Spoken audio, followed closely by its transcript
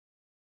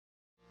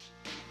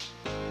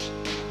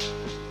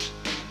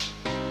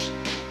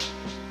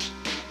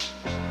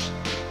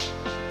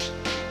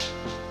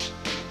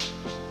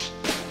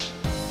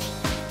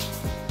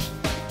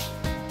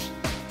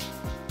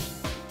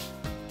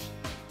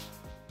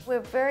We're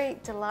very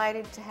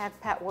delighted to have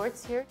Pat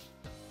Woertz here.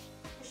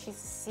 She's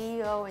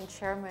CEO and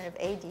chairman of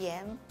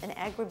ADM, an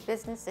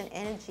agribusiness and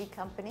energy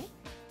company.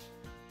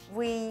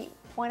 We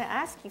want to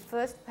ask you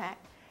first, Pat,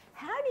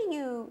 how do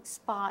you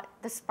spot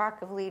the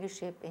spark of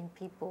leadership in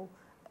people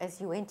as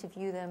you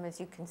interview them, as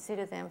you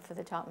consider them for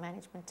the top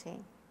management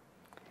team?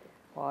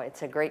 Well,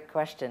 it's a great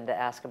question to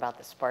ask about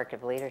the spark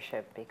of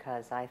leadership,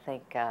 because I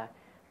think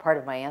part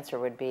of my answer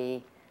would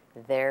be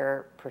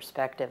their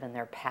perspective and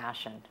their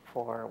passion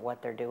for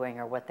what they're doing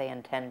or what they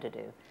intend to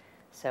do.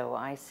 So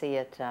I see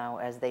it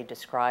as they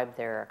describe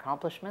their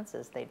accomplishments,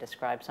 as they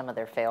describe some of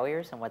their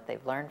failures and what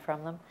they've learned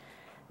from them,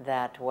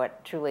 that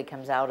what truly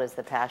comes out is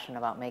the passion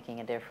about making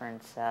a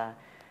difference,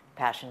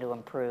 passion to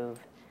improve,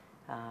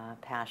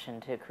 passion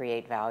to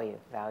create value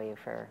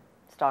for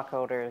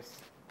stockholders,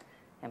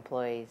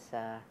 employees,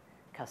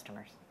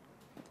 customers.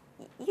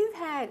 You've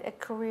had a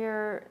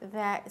career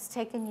that has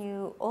taken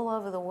you all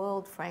over the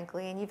world,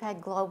 frankly, and you've had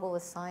global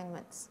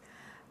assignments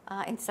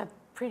in some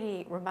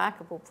pretty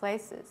remarkable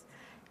places.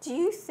 Do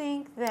you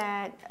think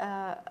that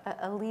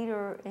a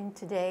leader in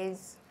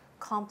today's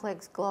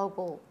complex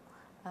global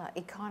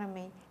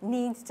economy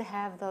needs to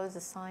have those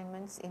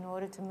assignments in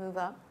order to move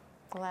up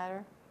the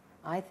ladder?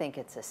 I think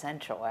it's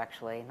essential,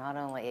 actually. Not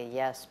only a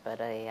yes,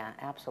 but a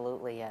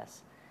absolutely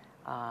yes.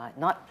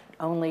 Not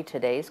only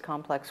today's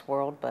complex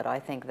world, but I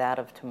think that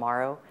of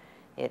tomorrow.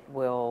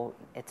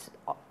 It's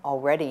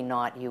already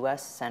not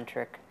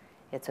US-centric.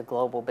 It's a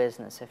global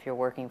business. If you're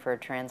working for a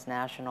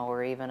transnational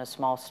or even a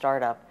small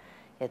startup,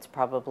 it's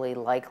probably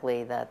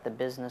likely that the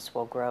business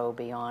will grow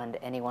beyond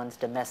anyone's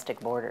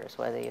domestic borders,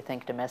 whether you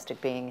think domestic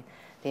being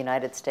the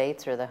United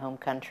States or the home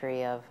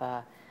country of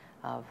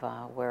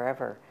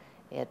wherever.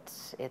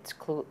 It's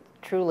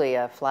truly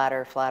a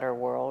flatter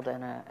world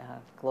and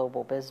a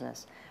global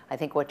business. I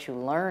think what you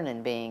learn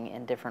in being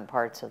in different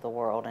parts of the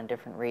world and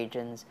different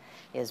regions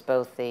is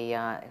both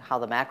how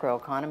the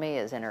macroeconomy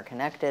is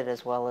interconnected,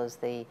 as well as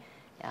the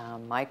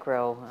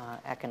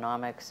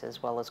microeconomics,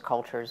 as well as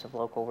cultures of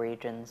local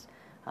regions,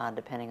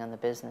 depending on the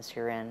business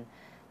you're in.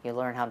 You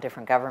learn how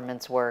different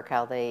governments work,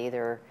 how they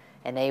either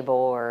enable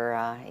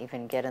or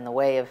even get in the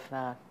way of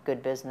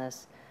good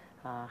business,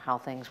 how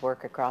things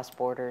work across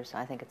borders.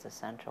 I think it's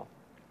essential.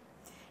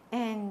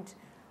 And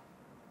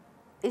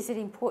is it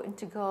important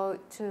to go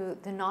to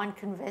the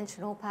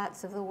non-conventional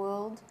parts of the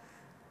world?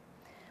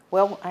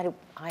 Well,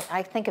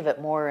 I think of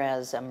it more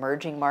as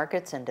emerging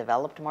markets and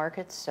developed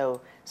markets. So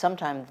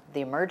sometimes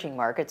the emerging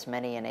markets,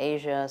 many in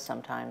Asia,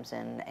 sometimes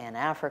in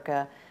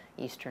Africa,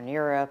 Eastern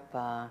Europe,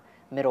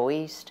 Middle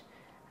East.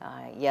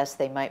 Yes,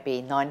 they might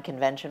be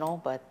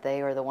non-conventional, but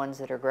they are the ones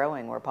that are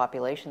growing, where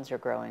populations are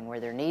growing, where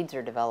their needs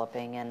are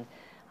developing, and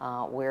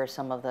where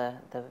some of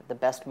the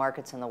best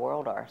markets in the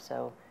world are.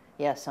 So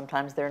yes,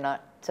 sometimes they're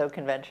not so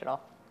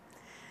conventional.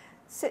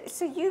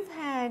 So you've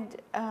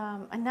had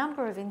a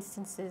number of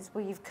instances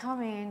where you've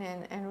come in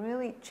and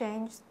really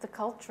changed the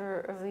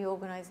culture of the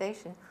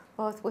organization,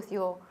 both with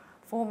your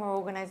former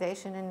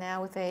organization and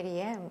now with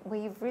ADM, where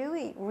you've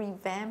really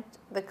revamped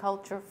the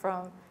culture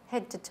from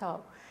head to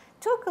toe.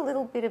 Talk a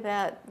little bit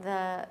about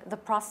the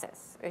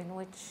process in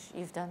which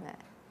you've done that.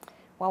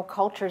 Well,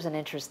 culture is an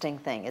interesting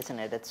thing, isn't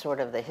it? It's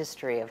sort of the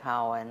history of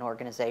how an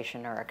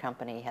organization or a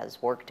company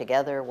has worked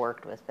together,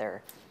 worked with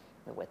their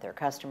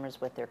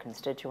customers, with their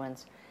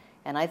constituents.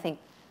 And I think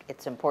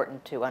it's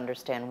important to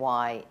understand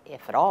why,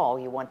 if at all,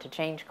 you want to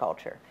change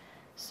culture.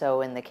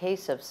 So in the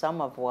case of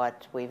some of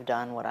what we've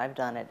done, what I've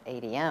done at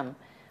ADM,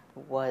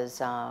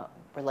 was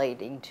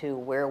relating to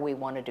where we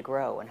wanted to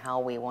grow and how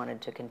we wanted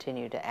to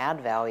continue to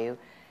add value.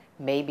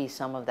 Maybe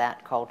some of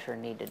that culture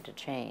needed to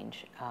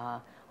change.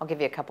 I'll give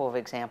you a couple of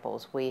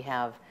examples. We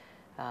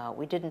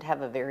didn't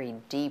have a very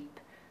deep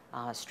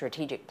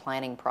strategic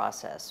planning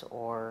process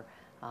or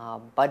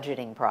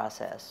budgeting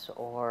process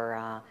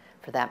or,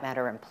 for that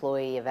matter,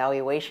 employee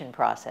evaluation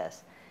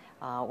process.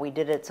 We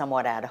did it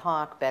somewhat ad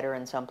hoc, better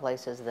in some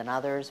places than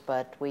others,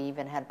 but we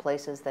even had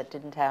places that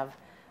didn't have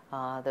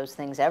those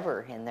things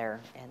ever in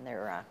their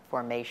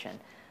formation.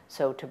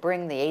 So to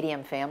bring the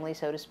ADM family,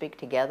 so to speak,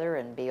 together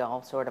and be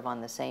all sort of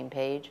on the same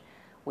page,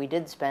 we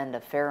did spend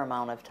a fair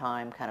amount of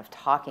time kind of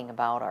talking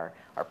about our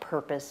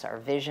purpose, our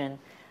vision,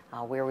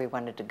 where we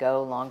wanted to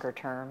go longer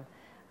term.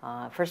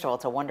 First of all,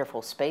 it's a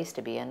wonderful space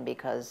to be in,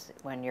 because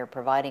when you're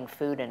providing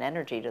food and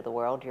energy to the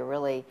world, you're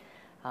really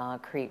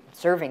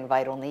serving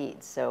vital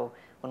needs. So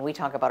when we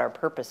talk about our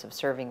purpose of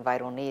serving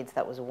vital needs,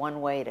 that was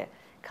one way to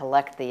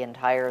collect the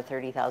entire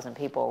 30,000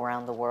 people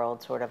around the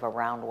world sort of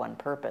around one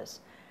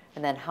purpose.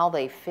 And then how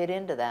they fit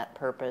into that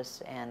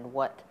purpose and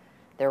what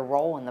their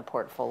role in the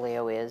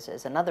portfolio is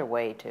another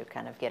way to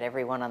kind of get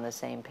everyone on the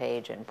same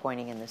page and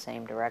pointing in the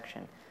same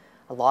direction.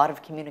 A lot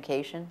of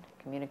communication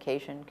in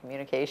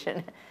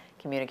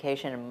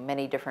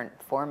many different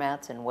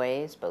formats and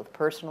ways, both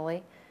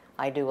personally.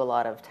 I do a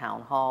lot of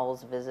town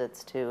halls,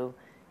 visits to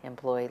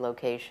employee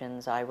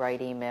locations. I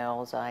write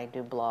emails, I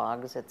do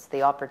blogs. It's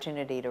the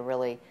opportunity to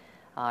really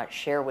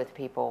share with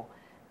people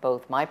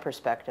both my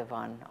perspective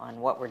on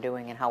what we're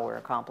doing and how we're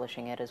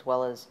accomplishing it, as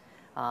well as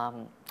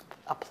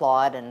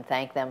applaud and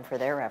thank them for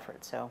their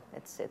efforts. So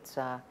it's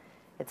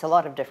a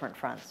lot of different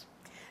fronts.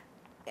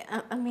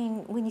 I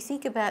mean, when you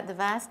think about the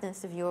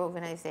vastness of your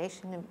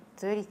organization,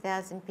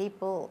 30,000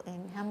 people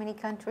in how many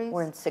countries?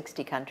 We're in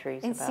 60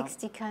 countries. In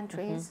 60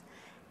 countries.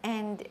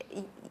 And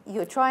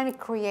you're trying to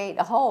create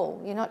a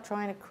whole. You're not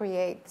trying to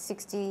create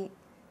 60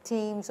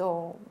 teams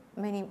or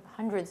many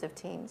hundreds of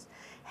teams.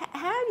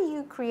 How do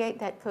you create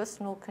that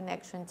personal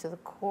connection to the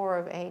core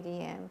of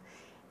ADM?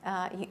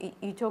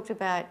 You talked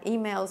about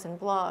emails and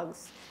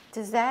blogs.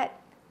 Does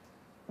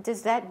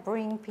that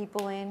bring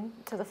people in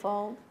to the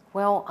fold?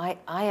 Well,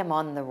 I am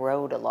on the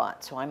road a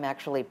lot, so I'm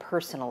actually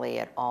personally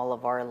at all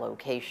of our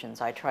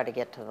locations. I try to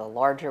get to the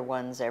larger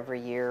ones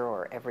every year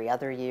or every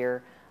other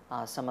year.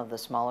 Some of the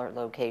smaller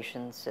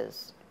locations,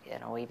 is,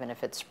 even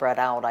if it's spread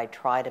out, I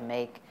try to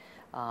make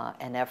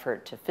an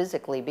effort to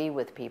physically be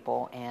with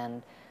people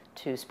and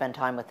to spend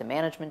time with the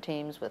management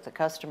teams, with the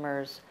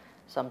customers,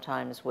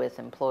 sometimes with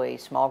employee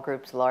small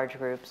groups, large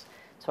groups.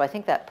 So I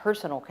think that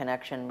personal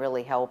connection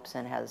really helps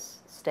and has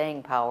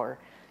staying power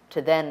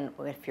to then,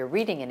 if you're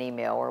reading an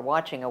email or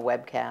watching a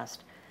webcast,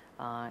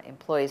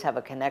 employees have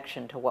a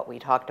connection to what we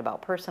talked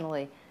about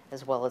personally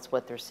as well as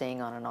what they're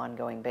seeing on an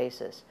ongoing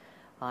basis.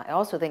 I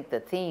also think the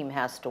theme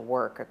has to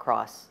work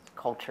across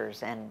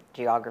cultures and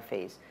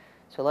geographies.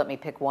 So let me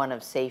pick one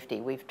of safety.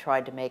 We've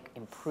tried to make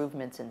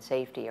improvements in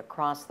safety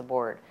across the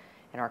board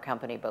in our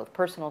company, both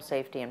personal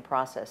safety and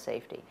process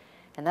safety.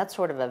 And that's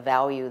sort of a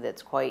value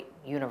that's quite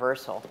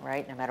universal,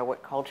 right? No matter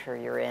what culture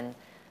you're in,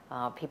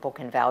 people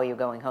can value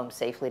going home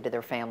safely to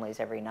their families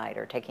every night,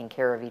 or taking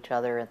care of each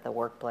other at the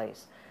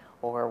workplace,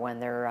 or when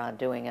they're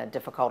doing a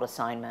difficult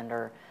assignment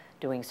or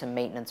doing some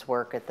maintenance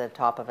work at the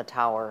top of a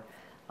tower.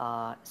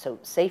 So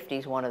safety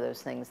is one of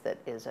those things that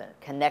is a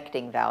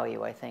connecting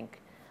value, I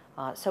think.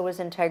 So is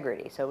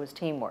integrity, so is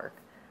teamwork,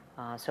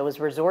 so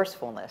is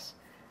resourcefulness,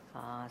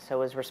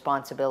 so is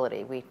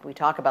responsibility. We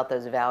talk about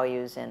those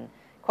values in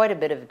quite a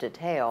bit of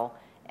detail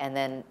and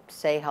then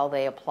say how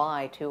they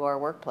apply to our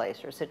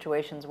workplace or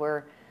situations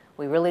where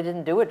we really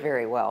didn't do it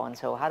very well. And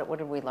so what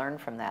did we learn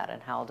from that,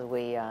 and how do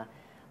we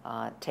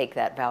take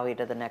that value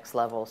to the next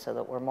level so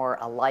that we're more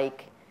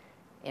alike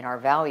in our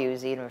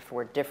values, even if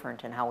we're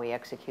different in how we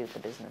execute the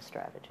business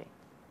strategy.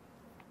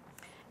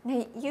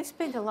 Now, you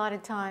spent a lot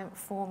of time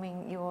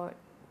forming your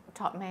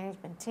top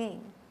management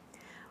team.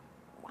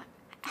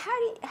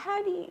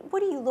 What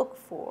do you look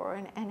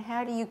for, and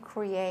how do you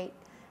create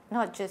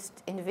not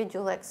just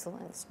individual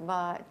excellence,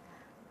 but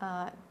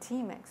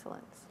team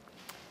excellence?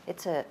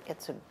 It's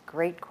a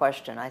great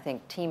question. I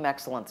think team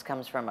excellence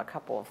comes from a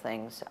couple of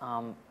things.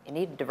 You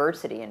need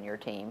diversity in your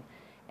team,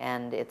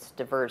 and it's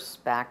diverse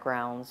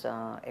backgrounds,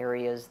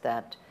 areas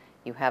that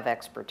you have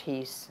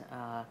expertise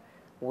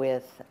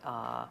with,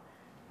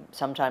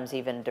 sometimes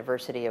even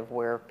diversity of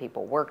where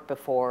people worked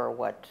before,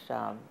 what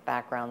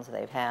backgrounds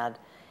they've had,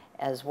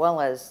 as well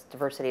as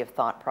diversity of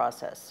thought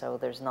process. So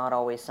there's not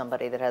always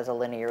somebody that has a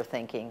linear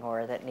thinking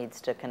or that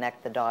needs to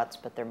connect the dots,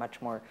 but they're much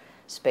more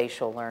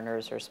spatial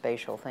learners or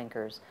spatial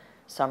thinkers.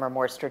 Some are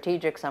more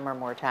strategic, some are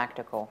more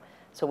tactical.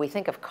 So we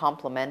think of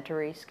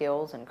complementary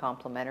skills and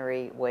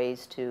complementary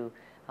ways to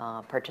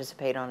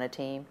participate on a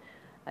team,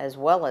 as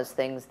well as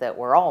things that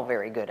we're all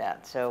very good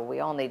at. So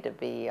we all need to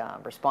be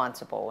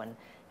responsible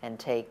and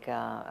take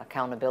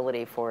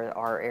accountability for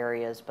our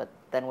areas, but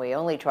then we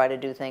only try to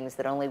do things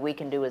that only we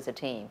can do as a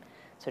team.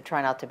 So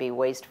try not to be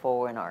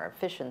wasteful in our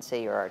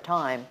efficiency or our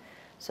time,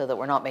 so that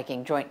we're not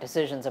making joint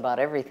decisions about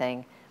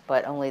everything,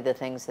 but only the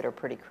things that are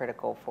pretty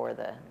critical for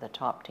the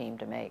top team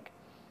to make.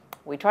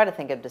 We try to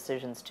think of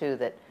decisions too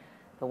that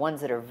the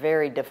ones that are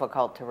very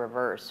difficult to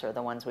reverse are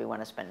the ones we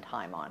want to spend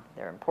time on.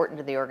 They're important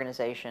to the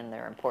organization,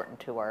 they're important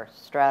to our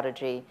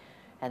strategy,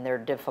 and they're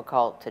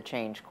difficult to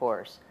change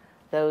course.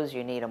 Those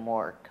you need a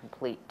more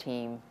complete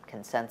team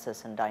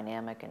consensus and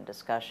dynamic and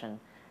discussion.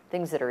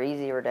 Things that are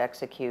easier to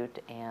execute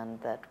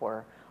and that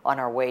we're on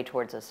our way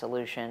towards a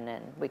solution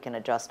and we can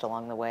adjust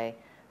along the way.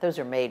 Those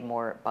are made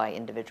more by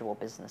individual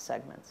business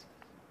segments.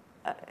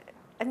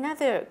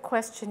 Another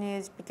question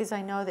is, because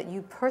I know that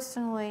you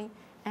personally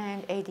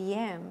and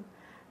ADM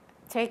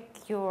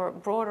take your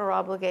broader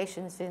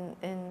obligations in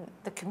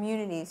the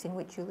communities in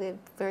which you live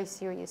very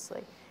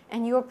seriously.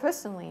 And you're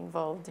personally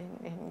involved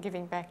in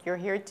giving back. You're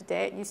here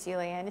today at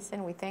UCLA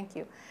Anderson. We thank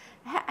you.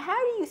 How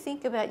do you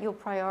think about your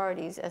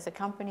priorities as a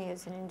company,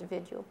 as an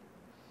individual?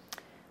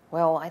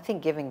 Well, I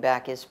think giving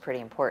back is pretty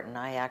important.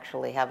 I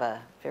actually have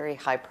a very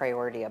high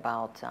priority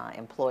about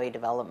employee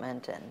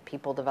development and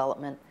people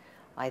development.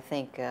 I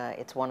think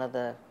it's one of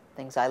the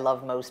things I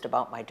love most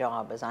about my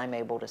job, is I'm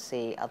able to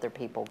see other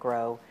people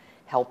grow,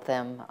 help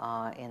them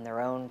in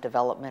their own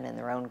development, in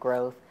their own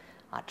growth,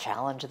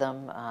 challenge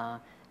them,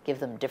 give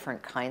them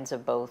different kinds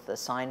of both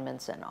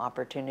assignments and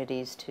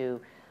opportunities to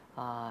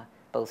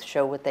both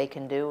show what they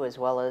can do as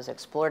well as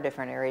explore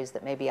different areas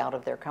that may be out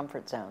of their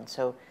comfort zone.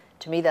 So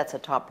to me, that's a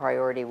top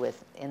priority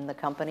within the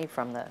company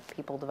from the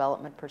people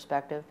development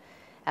perspective.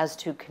 As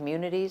to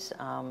communities,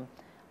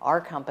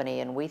 our company,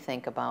 and we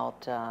think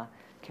about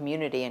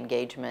community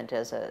engagement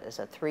as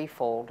a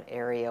threefold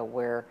area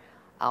where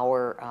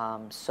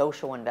Our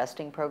social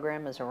investing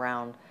program is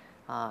around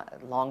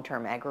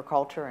long-term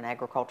agriculture and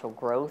agricultural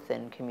growth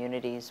in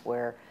communities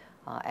where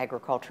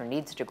agriculture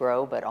needs to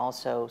grow, but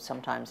also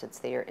sometimes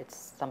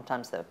it's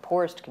sometimes the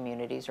poorest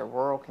communities or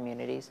rural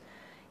communities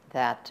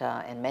that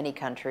in many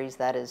countries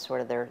that is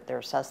sort of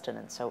their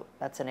sustenance. So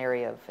that's an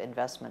area of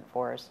investment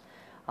for us.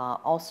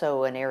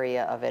 Also an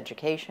area of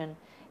education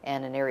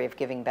and an area of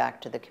giving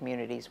back to the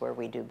communities where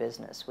we do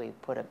business. We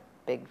put a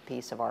big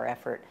piece of our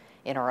effort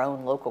in our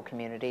own local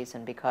communities,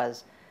 and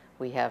because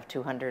we have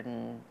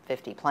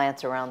 250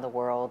 plants around the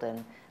world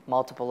and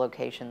multiple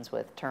locations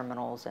with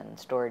terminals and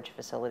storage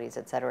facilities,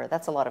 et cetera,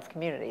 that's a lot of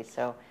communities.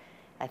 So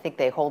I think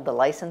they hold the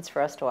license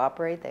for us to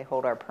operate, they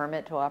hold our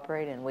permit to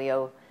operate, and we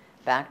owe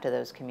back to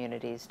those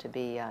communities to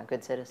be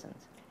good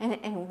citizens.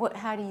 And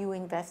how do you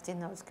invest in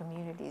those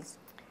communities?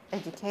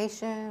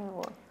 Education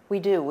or? We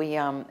do.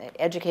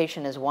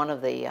 Education is one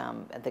of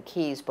the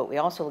keys, but we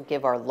also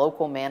give our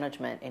local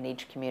management in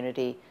each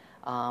community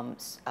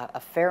a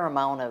fair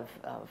amount of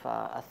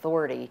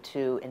authority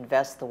to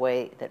invest the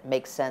way that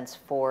makes sense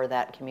for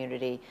that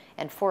community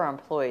and for our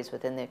employees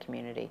within the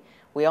community.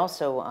 We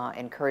also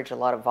encourage a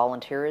lot of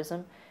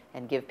volunteerism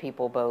and give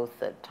people both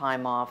the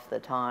time off,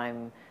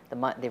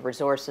 the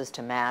resources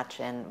to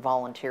match and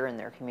volunteer in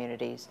their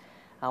communities.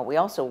 We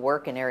also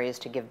work in areas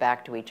to give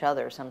back to each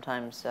other.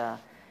 Sometimes,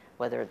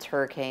 whether it's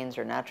hurricanes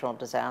or natural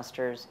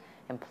disasters,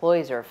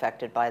 employees are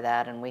affected by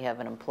that, and we have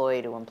an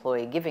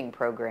employee-to-employee giving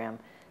program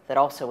that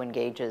also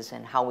engages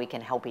in how we can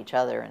help each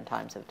other in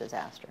times of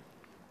disaster.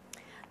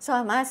 So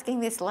I'm asking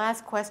this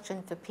last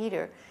question to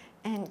Peter,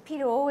 and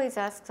Peter always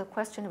asks a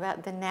question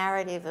about the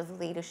narrative of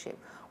leadership.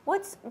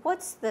 What's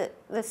the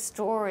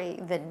story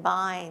that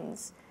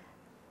binds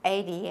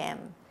ADM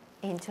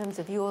in terms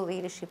of your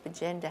leadership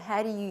agenda?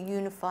 How do you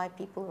unify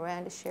people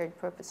around a shared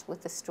purpose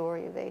with the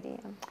story of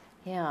ADM?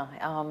 Yeah,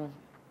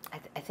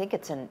 I think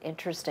it's an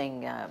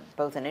interesting,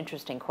 both an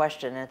interesting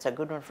question, and it's a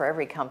good one for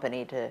every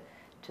company to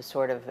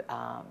sort of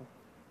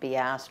be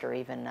asked or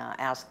even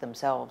ask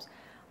themselves.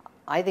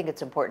 I think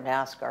it's important to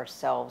ask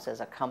ourselves as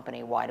a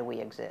company, why do we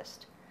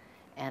exist?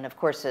 And of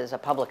course, as a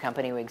public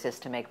company, we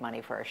exist to make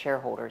money for our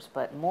shareholders,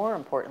 but more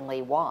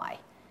importantly, why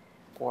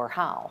or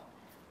how?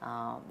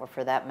 Or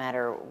for that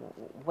matter,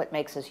 what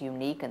makes us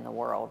unique in the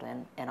world?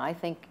 And I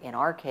think in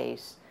our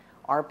case,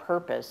 our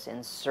purpose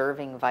in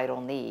serving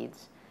vital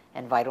needs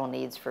and vital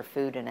needs for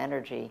food and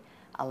energy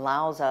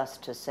allows us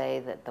to say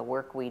that the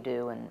work we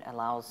do and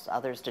allows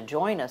others to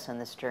join us in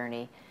this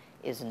journey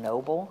is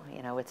noble.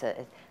 You know,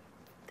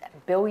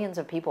 billions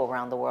of people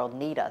around the world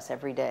need us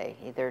every day,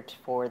 either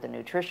for the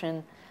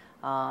nutrition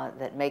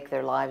that make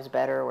their lives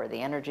better or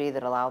the energy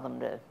that allow them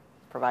to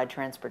provide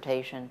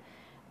transportation.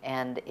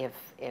 And if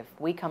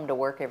we come to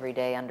work every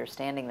day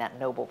understanding that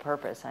noble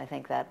purpose, I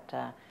think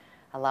that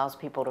allows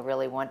people to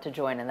really want to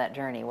join in that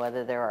journey,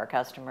 whether they're our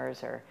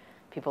customers or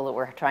people that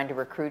we're trying to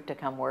recruit to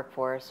come work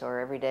for us, or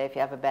every day if you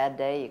have a bad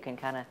day, you can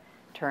kind of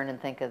turn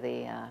and think of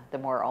the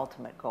more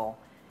ultimate goal.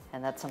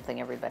 And that's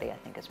something everybody, I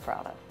think, is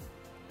proud of.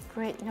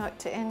 Great note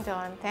to end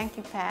on. Thank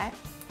you, Pat.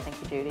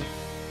 Thank you, Judy.